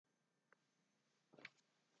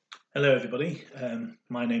Hello, everybody.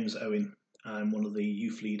 My name is Owen. I'm one of the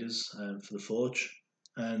youth leaders for the Forge,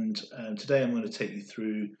 and today I'm going to take you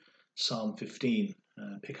through Psalm 15,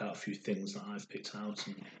 pick out a few things that I've picked out,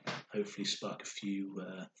 and hopefully spark a few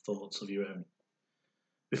thoughts of your own.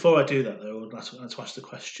 Before I do that, though, I would like to ask the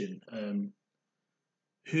question: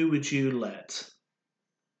 who would you let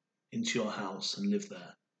into your house and live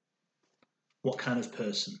there? What kind of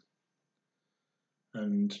person?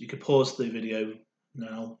 And you could pause the video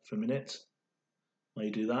now for a minute while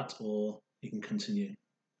you do that, or you can continue.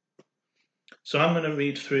 So I'm going to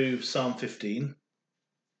read through Psalm 15.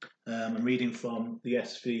 I'm reading from the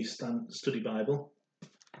SV Study Bible.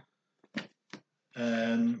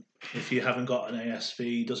 If you haven't got an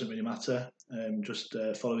ASV, it doesn't really matter. Just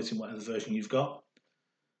follow it in whatever version you've got.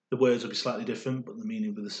 The words will be slightly different, but the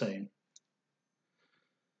meaning will be the same.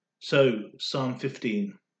 So, Psalm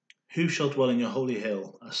 15. Who shall dwell in your holy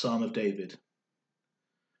hill? A psalm of David.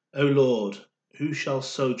 O Lord, who shall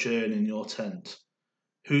sojourn in your tent?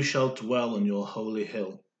 Who shall dwell on your holy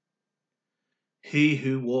hill? He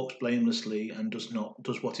who walks blamelessly and does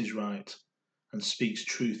what is right, and speaks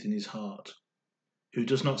truth in his heart, who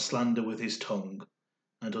does not slander with his tongue,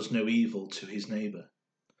 and does no evil to his neighbour,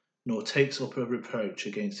 nor takes up a reproach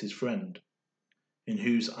against his friend, in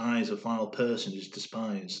whose eyes a vile person is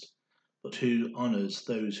despised, but who honours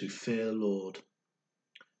those who fear the Lord,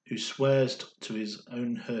 who swears to his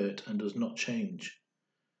own hurt and does not change,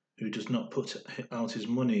 who does not put out his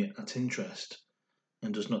money at interest,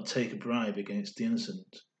 and does not take a bribe against the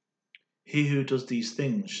innocent. He who does these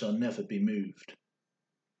things shall never be moved.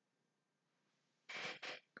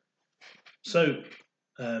 So,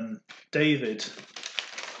 David,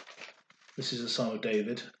 this is a psalm of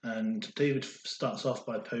David, and David starts off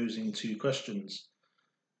by posing two questions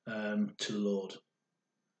to the Lord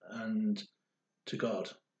and to God.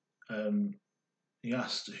 He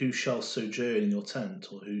asked, who shall sojourn in your tent,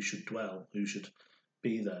 or who should dwell, who should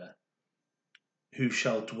be there? Who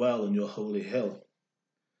shall dwell on your holy hill?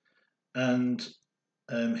 And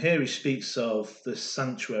here he speaks of the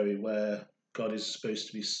sanctuary where God is supposed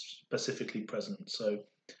to be specifically present. So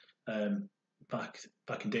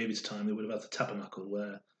back in David's time, they would have had the tabernacle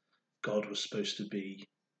where God was supposed to be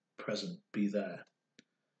present, be there,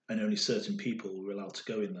 and only certain people were allowed to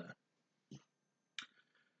go in there.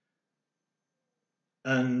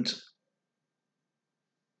 And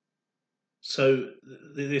so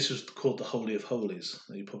this was called the Holy of Holies,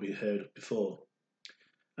 that you probably heard of before.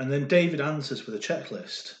 And then David answers with a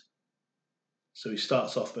checklist. So he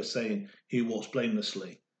starts off by saying, he walks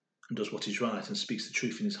blamelessly and does what is right and speaks the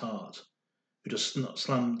truth in his heart, who does not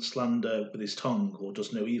slander with his tongue, or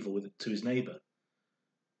does no evil to his neighbour,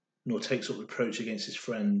 nor takes up reproach against his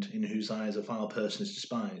friend, in whose eyes a vile person is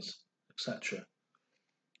despised, etc.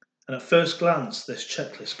 And at first glance, this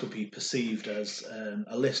checklist could be perceived as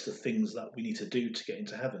a list of things that we need to do to get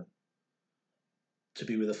into heaven, to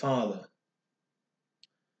be with the Father.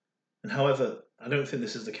 And however, I don't think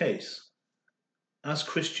this is the case. As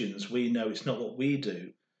Christians, we know it's not what we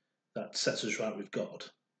do that sets us right with God,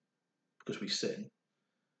 because we sin,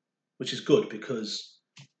 which is good because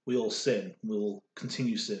we all sin, we'll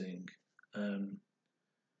continue sinning.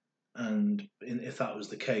 And if that was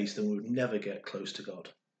the case, then we would never get close to God.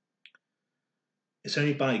 It's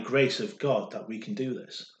only by grace of God that we can do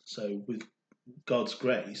this. So with God's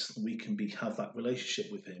grace, we can have that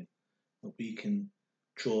relationship with him, that we can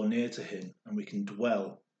draw near to him, and we can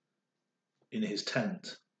dwell in his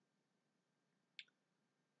tent.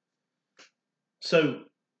 So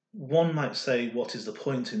one might say, what is the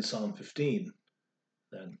point in Psalm 15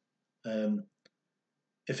 then?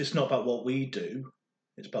 If it's not about what we do,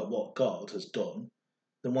 it's about what God has done,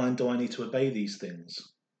 then why do I need to obey these things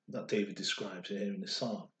that David describes here in this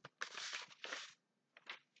psalm?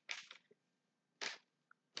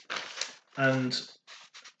 And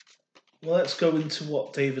well, let's go into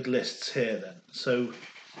what David lists here then. So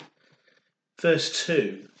verse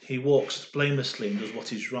 2, he walks blamelessly and does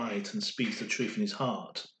what is right and speaks the truth in his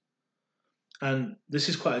heart. And this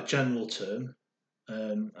is quite a general term.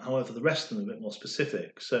 However, the rest of them are a bit more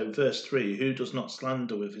specific. So verse 3, who does not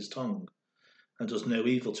slander with his tongue, and does no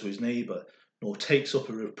evil to his neighbour, nor takes up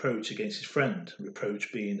a reproach against his friend,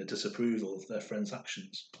 reproach being a disapproval of their friend's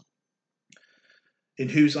actions, in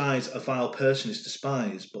whose eyes a vile person is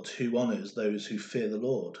despised, but who honours those who fear the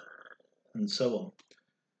Lord, and so on.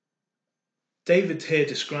 David here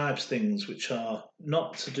describes things which are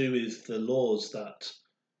not to do with the laws that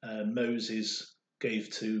Moses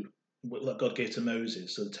gave to, that God gave to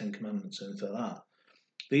Moses, so the Ten Commandments and anything like that.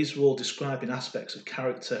 These are all describing aspects of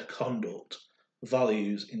character, conduct,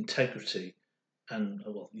 values, integrity, and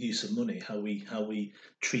use of money, how we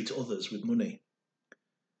treat others with money.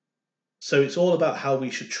 So it's all about how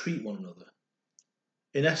we should treat one another.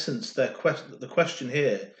 In essence, the question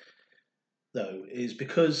here, though, is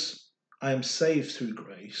because I am saved through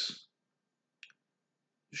grace,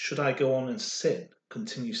 should I go on and sin,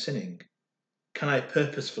 continue sinning? Can I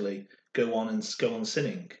purposefully go on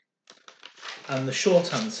sinning? And the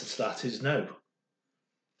short answer to that is no.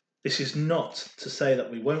 This is not to say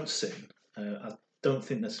that we won't sin. I don't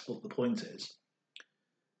think that's what the point is.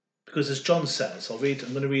 Because as John says, I'm going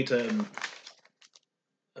to read a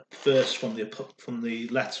verse from the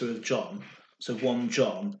letter of John, so 1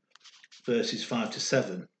 John, verses 5 to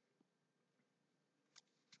 7.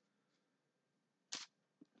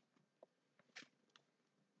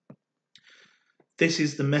 This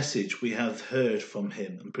is the message we have heard from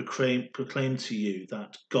him and proclaim to you,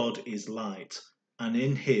 that God is light, and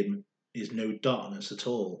in him is no darkness at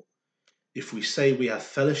all. If we say we have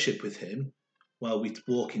fellowship with him while we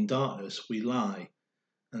walk in darkness, we lie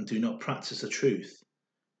and do not practice the truth.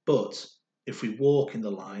 But if we walk in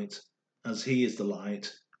the light, as he is the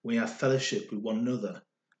light, we have fellowship with one another,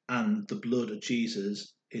 and the blood of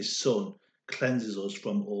Jesus, his Son, cleanses us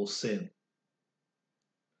from all sin.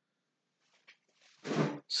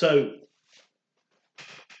 So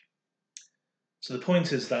the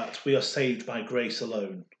point is that we are saved by grace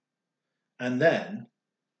alone. And then,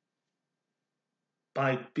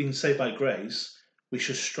 by being saved by grace, we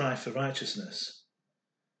should strive for righteousness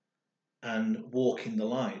and walk in the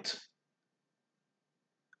light.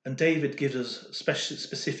 And David gives us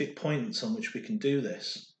specific points on which we can do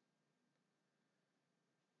this.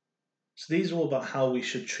 So these are all about how we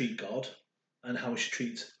should treat God and how we should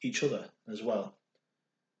treat each other as well.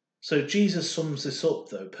 So Jesus sums this up,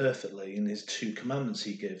 though, perfectly in his 2 commandments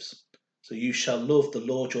he gives. So you shall love the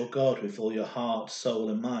Lord your God with all your heart, soul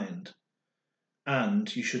and mind.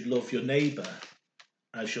 And you should love your neighbour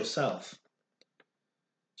as yourself.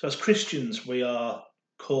 So as Christians, we are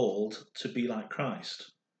called to be like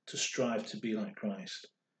Christ, to strive to be like Christ,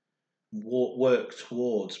 work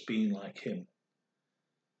towards being like him.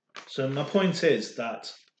 So my point is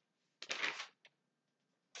that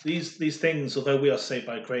these things, although we are saved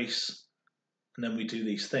by grace and then we do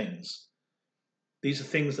these are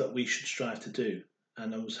things that we should strive to do.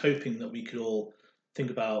 And I was hoping that we could all think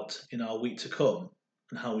about in our week to come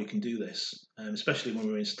and how we can do this, especially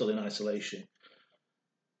when we're still in isolation.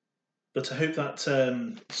 But I hope that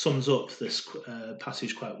sums up this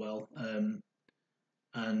passage quite well.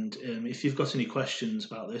 And if you've got any questions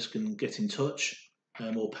about this, can get in touch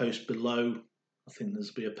or post below. I think there'll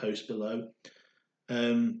be a post below.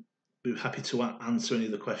 We're happy to answer any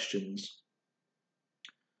of the questions.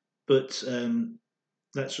 But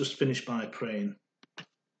let's just finish by praying.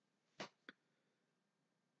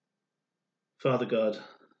 Father God,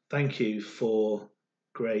 thank you for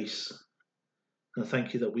grace, and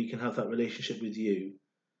thank you that we can have that relationship with you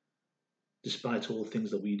despite all the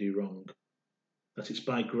things that we do wrong. That it's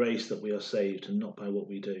by grace that we are saved and not by what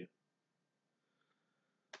we do.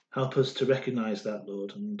 Help us to recognise that,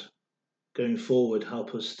 Lord, and going forward,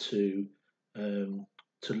 help us to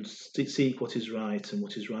seek what is right and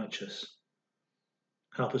what is righteous.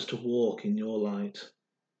 Help us to walk in your light,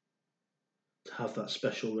 to have that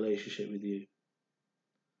special relationship with you.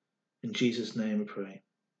 In Jesus' name we pray.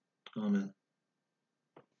 Amen.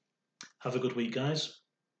 Have a good week, guys.